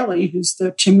Kitty Haley, who's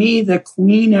to me, the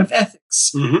queen of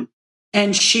ethics. Mm-hmm.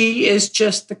 And she is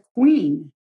just the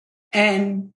queen.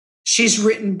 And she's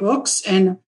written books,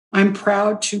 and I'm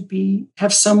proud to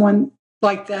have someone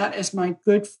like that as my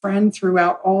good friend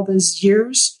throughout all these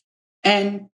years.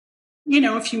 And,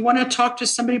 if you want to talk to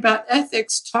somebody about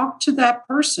ethics, talk to that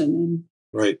person.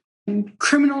 Right. And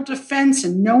criminal defense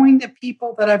and knowing the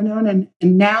people that I've known in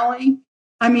NALI.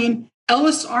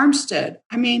 Ellis Armstead.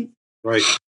 Right.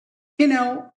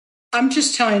 I'm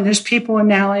just telling you, there's people in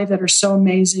NALI that are so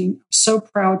amazing. I'm so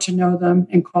proud to know them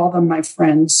and call them my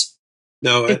friends.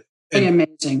 No, it's really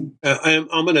amazing.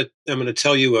 I'm gonna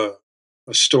tell you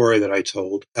a story that I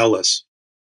told Ellis,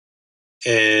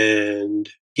 and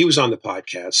he was on the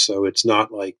podcast, so it's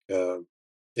not like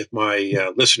if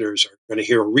my listeners are going to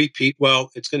hear a repeat. Well,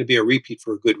 it's going to be a repeat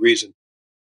for a good reason.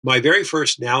 My very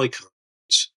first NALI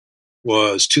conference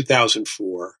was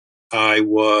 2004. I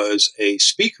was a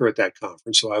speaker at that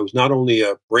conference. So I was not only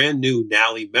a brand new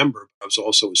NALI member, but I was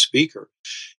also a speaker.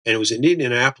 And it was in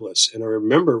Indianapolis. And I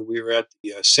remember we were at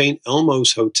the St.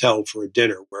 Elmo's Hotel for a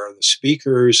dinner where the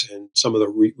speakers and some of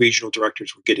the regional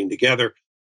directors were getting together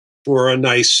for a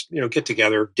nice, get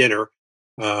together dinner.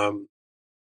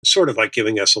 Sort of like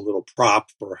giving us a little prop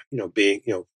for, being,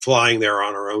 flying there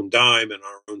on our own dime and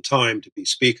our own time to be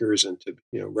speakers and to,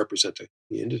 represent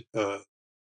the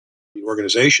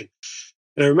organization.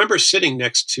 And I remember sitting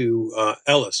next to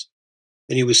Ellis,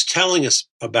 and he was telling us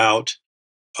about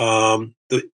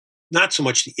the not so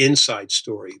much the inside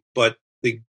story, but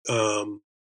the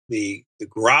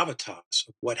gravitas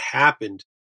of what happened,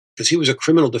 because he was a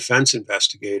criminal defense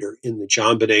investigator in the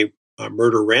John Benet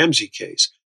murder Ramsey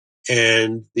case.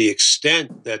 And the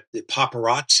extent that the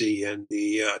paparazzi and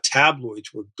the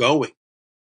tabloids were going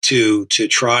to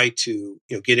try to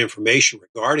get information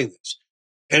regarding this,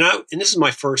 and this is my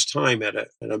first time at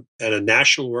a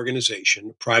national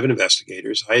organization, private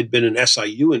investigators. I had been an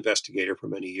SIU investigator for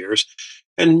many years,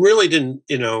 and really didn't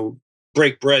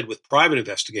break bread with private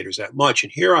investigators that much.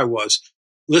 And here I was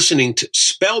listening to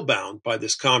spellbound by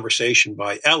this conversation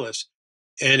by Ellis,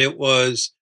 and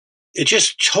it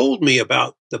just told me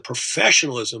about the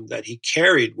professionalism that he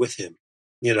carried with him,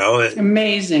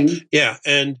 Amazing. Yeah.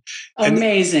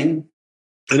 Amazing.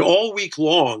 And all week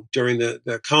long during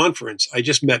the conference, I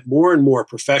just met more and more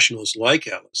professionals like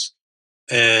Ellis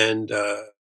and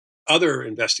other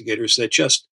investigators that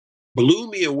just blew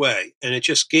me away. And it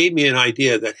just gave me an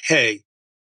idea that, hey,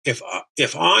 if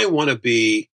I want to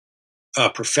be a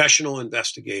professional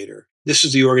investigator, this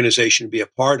is the organization to be a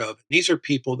part of. These are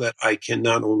people that I can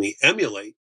not only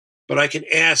emulate, but I can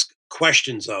ask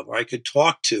questions of, or I could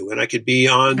talk to, and I could be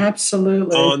on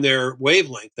their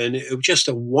wavelength. And it was just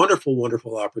a wonderful,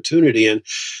 wonderful opportunity. And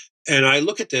I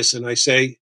look at this and I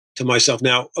say to myself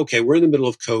now, okay, we're in the middle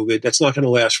of COVID. That's not going to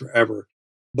last forever.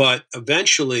 But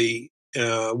eventually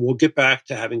we'll get back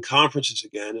to having conferences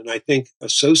again. And I think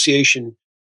association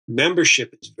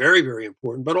membership is very, very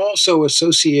important, but also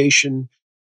association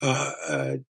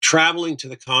traveling to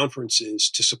the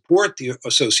conferences to support the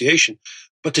association,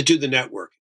 but to do the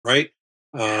networking, right?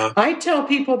 I tell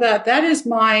people that is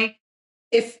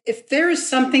if there is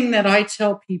something that I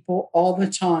tell people all the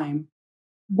time,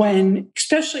 when,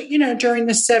 especially, during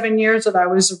the 7 years that I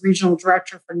was a regional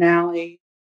director for NALI,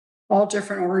 all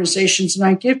different organizations, and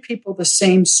I give people the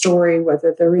same story,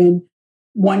 whether they're in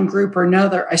one group or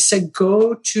another. I said,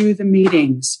 go to the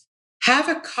meetings, have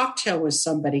a cocktail with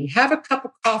somebody, have a cup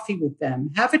of coffee with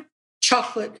them, have a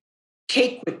chocolate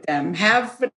cake with them,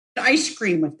 have an ice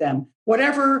cream with them,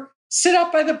 whatever, sit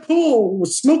out by the pool,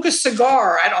 smoke a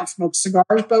cigar. I don't smoke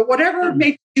cigars, but whatever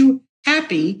makes you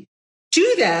happy,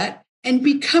 do that and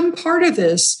become part of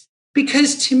this.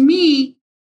 Because to me,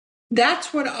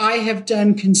 that's what I have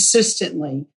done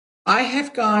consistently. I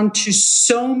have gone to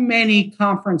so many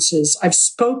conferences. I've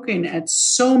spoken at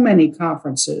so many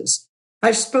conferences.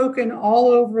 I've spoken all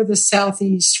over the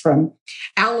Southeast, from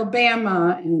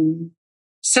Alabama and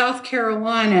South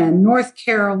Carolina and North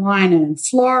Carolina and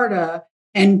Florida,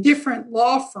 and different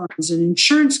law firms and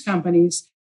insurance companies.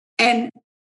 And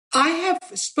I have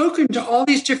spoken to all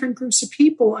these different groups of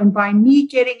people. And by me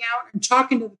getting out and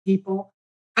talking to the people,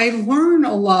 I learn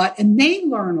a lot and they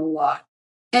learn a lot.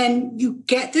 And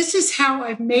this is how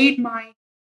I've made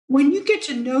when you get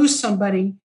to know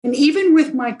somebody, and even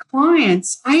with my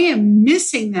clients, I am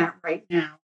missing that right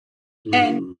now.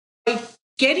 And by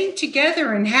getting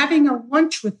together and having a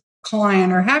lunch with a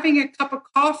client, or having a cup of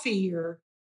coffee, or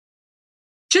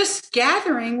just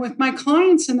gathering with my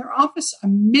clients in their office,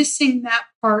 I'm missing that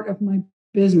part of my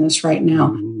business right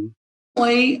now.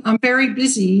 I'm very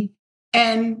busy,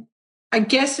 and I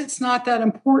guess it's not that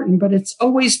important, but it's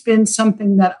always been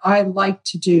something that I like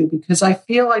to do, because I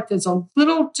feel like there's a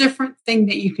little different thing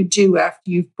that you could do after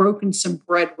you've broken some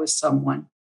bread with someone.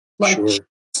 Like,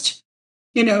 just,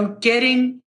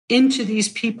 getting into these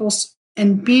people's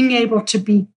and being able to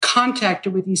be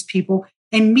contacted with these people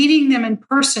and meeting them in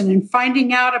person and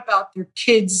finding out about their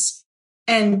kids.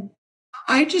 And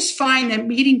I just find that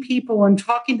meeting people and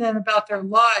talking to them about their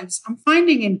lives, I'm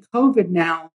finding in COVID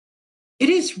now, it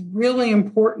is really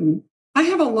important. I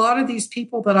have a lot of these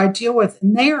people that I deal with,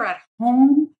 and they are at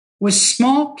home with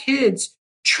small kids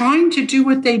trying to do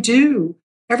what they do.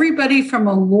 Everybody from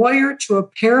a lawyer to a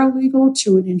paralegal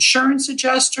to an insurance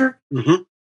adjuster.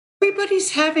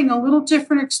 Everybody's having a little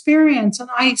different experience. And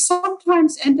I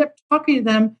sometimes end up talking to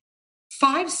them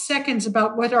 5 seconds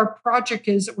about what our project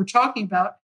is that we're talking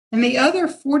about, and the other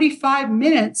 45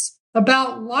 minutes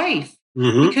about life.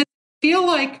 Because I feel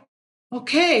like,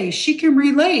 okay, she can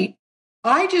relate.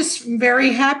 I just am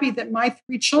very happy that my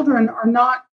three children are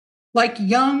not like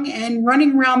young and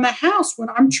running around the house when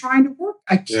I'm trying to work.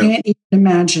 I can't even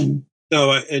imagine.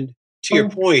 No, and to your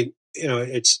point,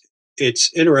 it's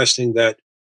interesting that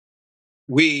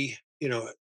we,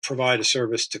 provide a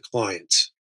service to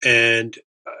clients, and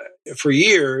for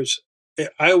years,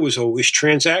 I was always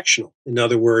transactional. In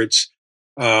other words,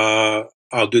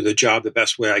 I'll do the job the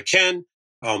best way I can.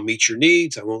 I'll meet your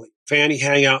needs. I won't let your fanny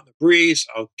hang out in the breeze.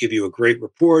 I'll give you a great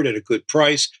report at a good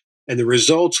price, and the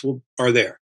results are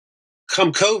there.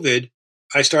 Come COVID,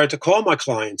 I started to call my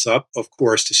clients up, of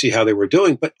course, to see how they were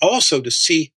doing, but also to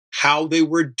see how they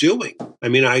were doing. I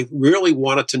mean, I really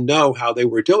wanted to know how they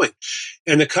were doing.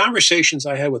 And the conversations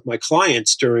I had with my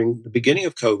clients during the beginning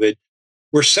of COVID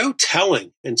were so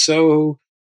telling and so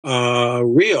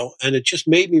real. And it just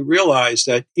made me realize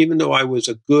that even though I was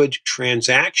a good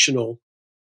transactional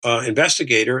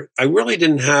investigator, I really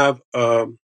didn't have a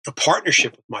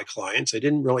partnership with my clients. I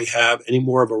didn't really have any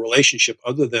more of a relationship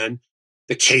other than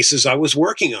the cases I was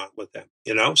working on with them.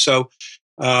 So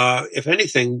if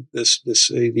anything,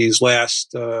 these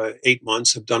last 8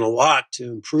 months have done a lot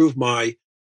to improve my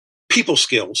people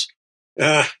skills.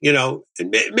 And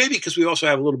maybe because we also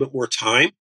have a little bit more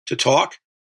time to talk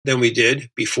than we did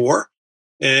before.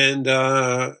 And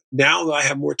now I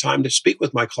have more time to speak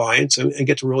with my clients and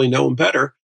get to really know them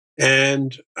better.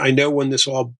 And I know when this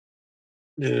all,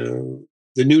 the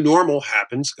new normal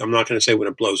happens, I'm not going to say when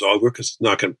it blows over because it's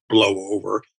not going to blow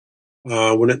over.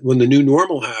 When the new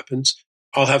normal happens,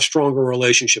 I'll have stronger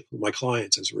relationship with my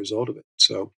clients as a result of it.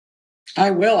 So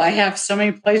I will. I have so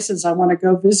many places I want to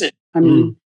go visit. I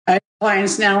mean, I have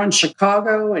clients now in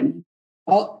Chicago and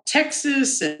all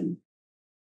Texas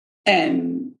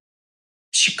and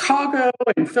Chicago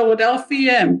and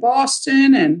Philadelphia and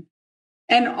Boston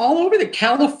and all over the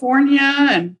California.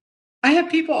 And I have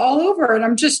people all over, and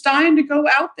I'm just dying to go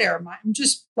out there. I'm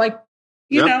just like,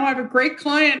 I have a great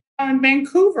client in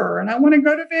Vancouver, and I want to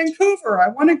go to Vancouver. I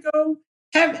want to go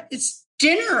it's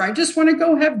dinner. I just want to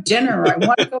go have dinner. I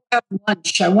want to go have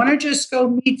lunch. I want to just go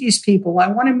meet these people.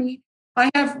 I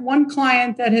have one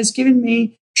client that has given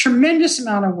me tremendous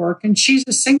amount of work, and she's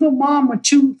a single mom with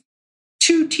two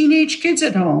teenage kids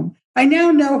at home. I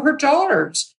now know her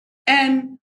daughters,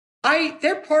 and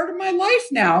they're part of my life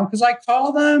now because I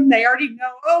call them. They already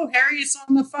know, oh, Harriet's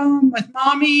on the phone with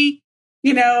mommy.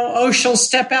 She'll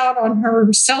step out on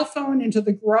her cell phone into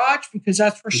the garage because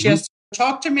that's where she has to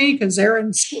talk to me because they're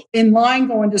in line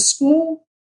going to school.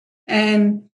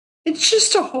 And it's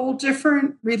just a whole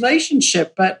different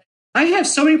relationship. But I have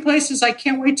so many places I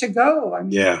can't wait to go. I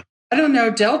mean, I don't know.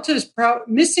 Delta's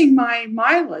missing my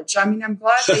mileage. I mean, I'm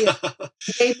glad they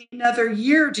gave me another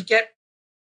year to get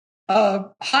a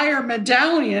higher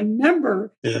medallion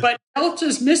member, but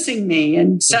Delta's missing me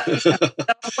in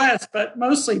Southwest, but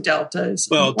mostly Delta's.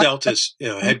 Well, Delta's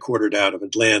headquartered out of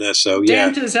Atlanta, so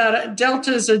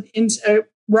Delta's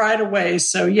right away.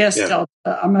 So yes, Delta,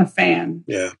 I'm a fan.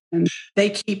 Yeah, and they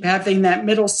keep having that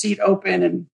middle seat open,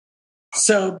 and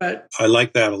so. But I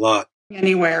like that a lot.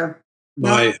 Anywhere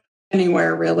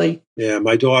really. Yeah,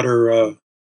 my daughter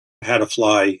had to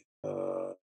fly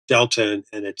Delta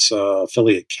and its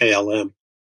affiliate KLM,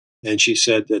 and she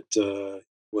said that it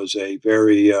was a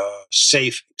very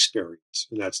safe experience,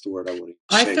 and that's the word I want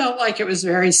to say. I felt like it was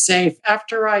very safe.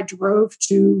 After I drove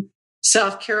to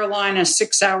South Carolina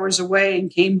 6 hours away and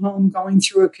came home going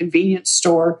through a convenience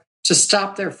store to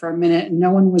stop there for a minute, and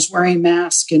no one was wearing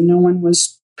masks and no one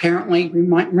was apparently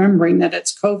remembering that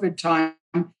it's COVID time,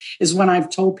 is when I've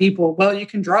told people, well, you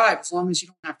can drive as long as you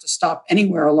don't have to stop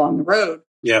anywhere along the road.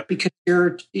 Yeah, because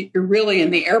you're really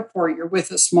in the airport. You're with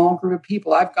a small group of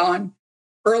people. I've gone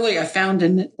early. I found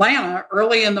in Atlanta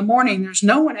early in the morning. There's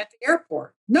no one at the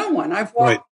airport. No one. I've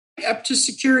walked up to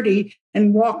security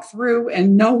and walked through,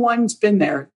 and no one's been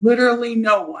there. Literally,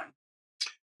 no one.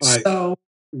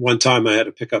 One time I had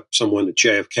to pick up someone at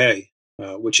JFK,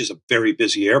 which is a very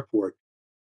busy airport,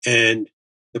 and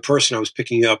the person I was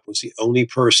picking up was the only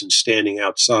person standing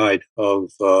outside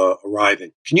of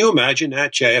arriving. Can you imagine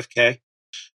that, JFK?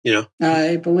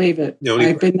 I believe it.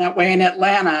 I've been that way in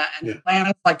Atlanta, and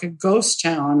Atlanta's like a ghost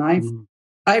town.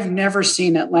 I've never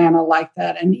seen Atlanta like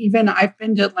that. And even I've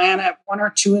been to Atlanta at 1 or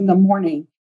 2 in the morning,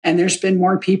 and there's been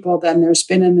more people than there's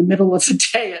been in the middle of the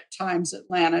day at times.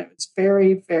 Atlanta, it's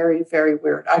very, very, very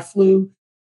weird.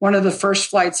 One of the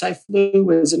first flights I flew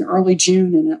was in early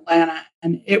June in Atlanta,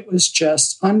 and it was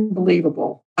just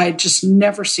unbelievable. I had just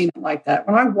never seen it like that.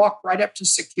 When I walked right up to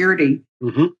security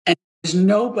and there's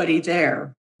nobody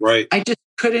there, right. I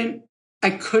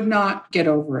could not get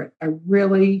over it. I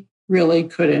really, really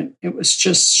couldn't. It was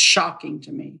just shocking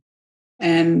to me.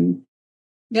 And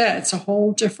Yeah, it's a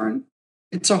whole different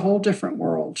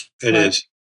world. It is.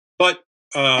 But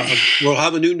we'll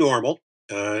have a new normal.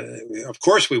 Of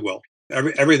course we will.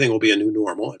 Everything will be a new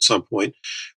normal at some point.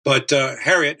 But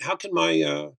Harriet, how can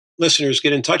my listeners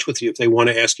get in touch with you if they want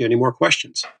to ask you any more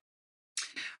questions?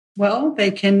 Well,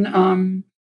 they can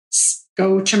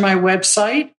go to my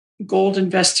website,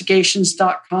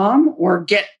 goldinvestigations.com or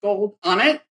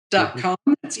getgoldonit.com.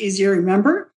 It's easy to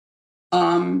remember.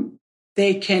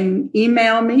 They can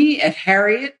email me at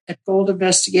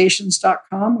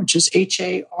harriet@goldinvestigations.com, which is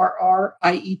HARRIET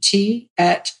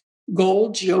at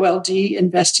gold, GOLD,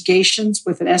 investigations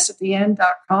with an S at the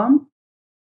end.com.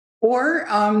 Or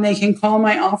they can call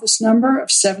my office number of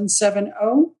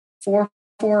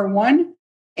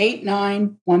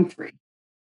 770-441-8913.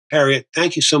 Harriet,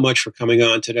 thank you so much for coming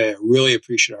on today. I really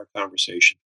appreciate our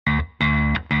conversation.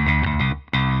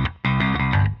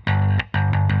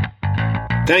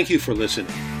 Thank you for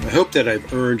listening. I hope that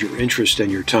I've earned your interest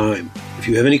and your time. If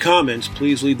you have any comments,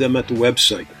 please leave them at the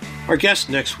website. Our guest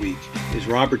next week is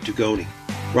Robert Dugoni.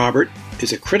 Robert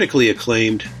is a critically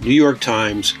acclaimed New York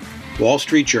Times, Wall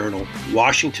Street Journal,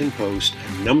 Washington Post,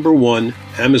 and #1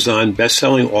 Amazon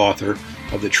best-selling author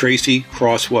of the Tracy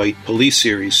Crosswhite police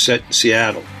series set in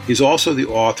Seattle. He's also the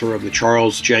author of the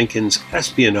Charles Jenkins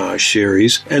espionage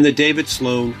series and the David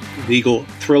Sloan legal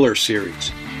thriller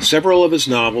series. Several of his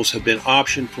novels have been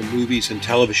optioned for movies and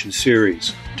television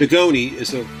series. Dugoni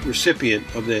is a recipient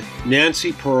of the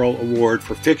Nancy Pearl Award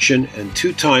for Fiction and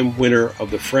two-time winner of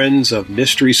the Friends of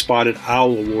Mystery Spotted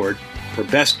Owl Award for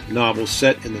Best Novel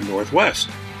Set in the Northwest.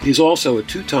 He's also a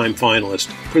two-time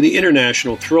finalist for the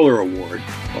International Thriller Award,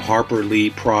 the Harper Lee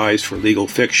Prize for Legal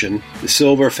Fiction, the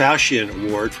Silver Fashion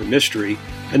Award for Mystery,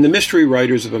 and the Mystery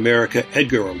Writers of America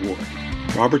Edgar Award.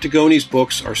 Robert Dugoni's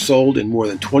books are sold in more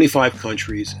than 25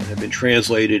 countries and have been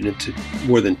translated into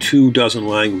more than 24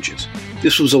 languages.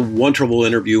 This was a wonderful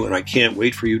interview, and I can't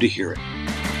wait for you to hear it.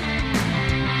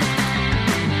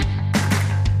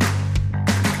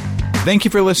 Thank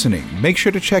you for listening. Make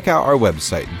sure to check out our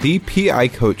website,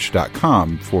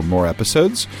 thepicoach.com, for more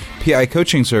episodes, PI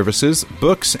coaching services,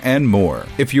 books, and more.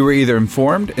 If you were either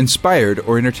informed, inspired,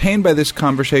 or entertained by this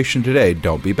conversation today,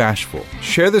 don't be bashful.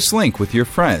 Share this link with your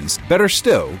friends. Better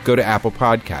still, go to Apple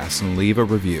Podcasts and leave a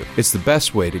review. It's the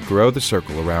best way to grow the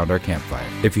circle around our campfire.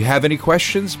 If you have any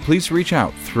questions, please reach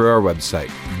out through our website,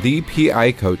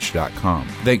 thepicoach.com.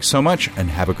 Thanks so much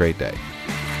and have a great day.